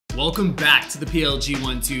Welcome back to the PLG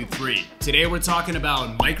 123. Today we're talking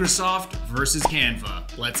about Microsoft versus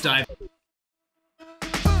Canva. Let's dive in.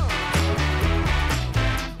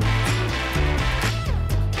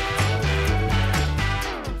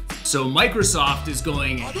 So Microsoft is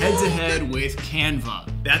going head-to-head with Canva.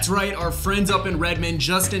 That's right, our friends up in Redmond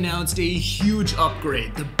just announced a huge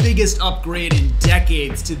upgrade, the biggest upgrade in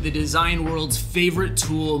decades to the design world's favorite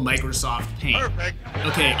tool, Microsoft Paint. Perfect.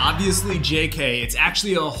 Okay, obviously JK, it's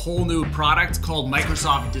actually a whole new product called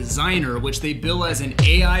Microsoft Designer, which they bill as an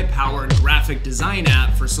AI-powered graphic design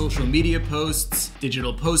app for social media posts,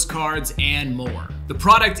 digital postcards, and more. The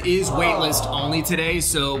product is waitlist only today,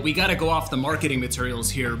 so we gotta go off the marketing materials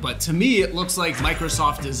here, but to me, it looks like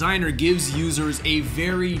Microsoft Designer gives users a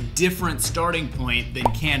very different starting point than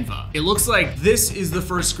Canva. It looks like this is the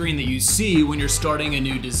first screen that you see when you're starting a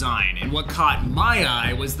new design, and what caught my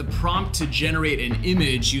eye was the prompt to generate an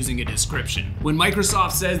image using a description. When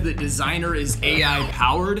Microsoft says that Designer is AI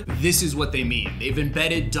powered, this is what they mean. They've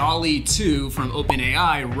embedded DALL-E 2 from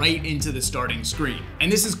OpenAI right into the starting screen.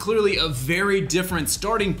 And this is clearly a very different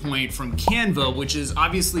starting point from Canva, which is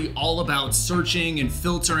obviously all about searching and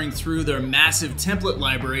filtering through their massive template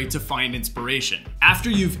library to find inspiration.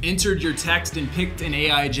 After you've entered your text and picked an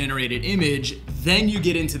AI generated image, then you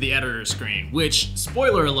get into the editor screen, which,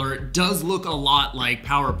 spoiler alert, does look a lot like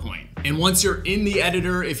PowerPoint. And once you're in the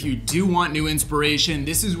editor, if you do want new inspiration,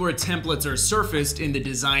 this is where templates are surfaced in the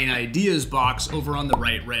design ideas box over on the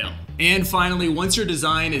right rail. And finally, once your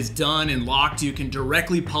design is done and locked, you can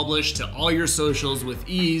directly publish to all your socials with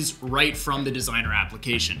ease right from the Designer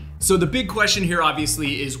application. So the big question here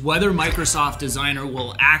obviously is whether Microsoft Designer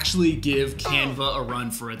will actually give Canva a run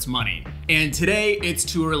for its money. And today, it's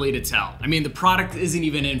too early to tell. I mean, the product isn't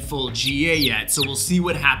even in full GA yet, so we'll see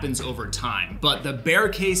what happens over time. But the bear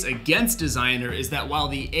case against Designer is that while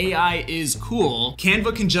the AI is cool,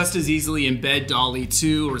 Canva can just as easily embed DALL-E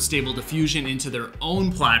 2 or Stable Diffusion into their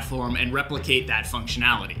own platform and replicate that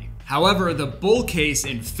functionality. However, the bull case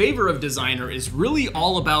in favor of Designer is really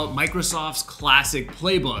all about Microsoft's classic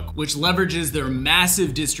playbook, which leverages their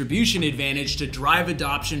massive distribution advantage to drive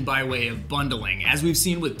adoption by way of bundling, as we've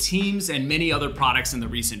seen with Teams and many other products in the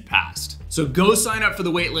recent past. So go sign up for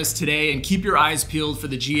the waitlist today and keep your eyes peeled for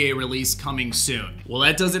the GA release coming soon. Well,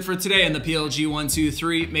 that does it for today on the PLG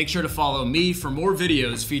 123. Make sure to follow me for more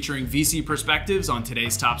videos featuring VC perspectives on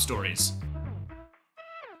today's top stories.